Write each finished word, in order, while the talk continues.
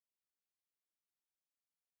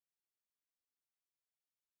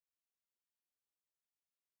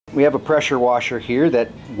We have a pressure washer here that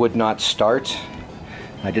would not start.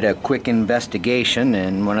 I did a quick investigation,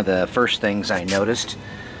 and one of the first things I noticed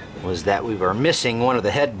was that we were missing one of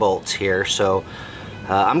the head bolts here. So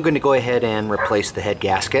I'm going to go ahead and replace the head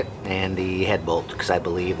gasket and the head bolt because I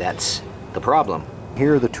believe that's the problem.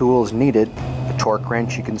 Here are the tools needed. A torque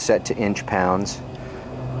wrench you can set to inch-pounds,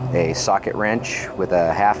 a socket wrench with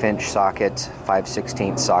a 1/2 inch socket,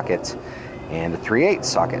 5/16 socket, and a 3/8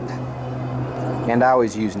 socket. And I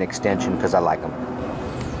always use an extension because I like them.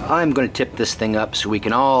 I'm going to tip this thing up so we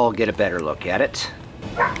can all get a better look at it.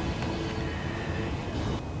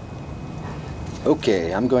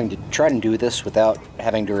 Okay, I'm going to try and do this without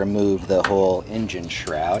having to remove the whole engine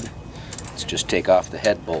shroud. Let's just take off the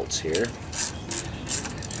head bolts here.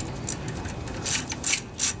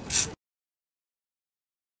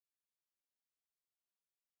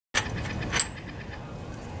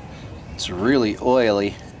 It's really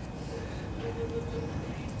oily.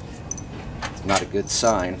 It's not a good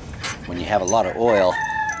sign when you have a lot of oil.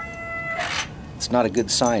 It's not a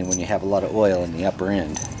good sign when you have a lot of oil in the upper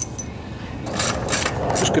end.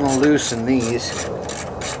 I'm just going to loosen these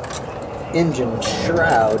engine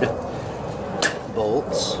shroud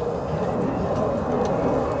bolts.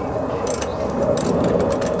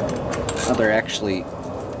 Now they're actually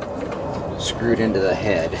screwed into the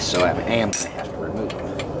head, so I am going to have to remove them.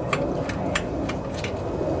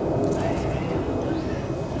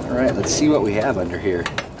 Alright, let's see what we have under here.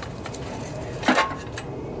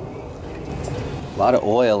 A lot of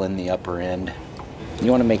oil in the upper end.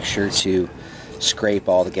 You want to make sure to scrape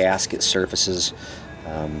all the gasket surfaces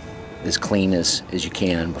as clean as you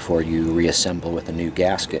can before you reassemble with a new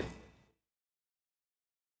gasket.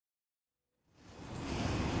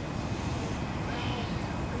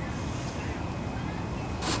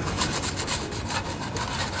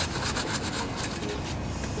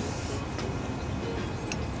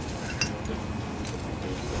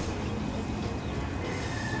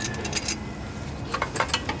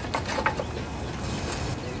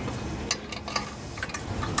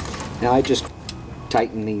 Now I just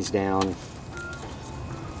tighten these down,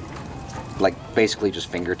 like basically just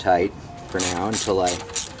finger tight for now until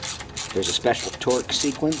there's a special torque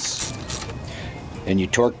sequence, and you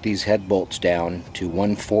torque these head bolts down to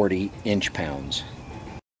 140 inch-pounds.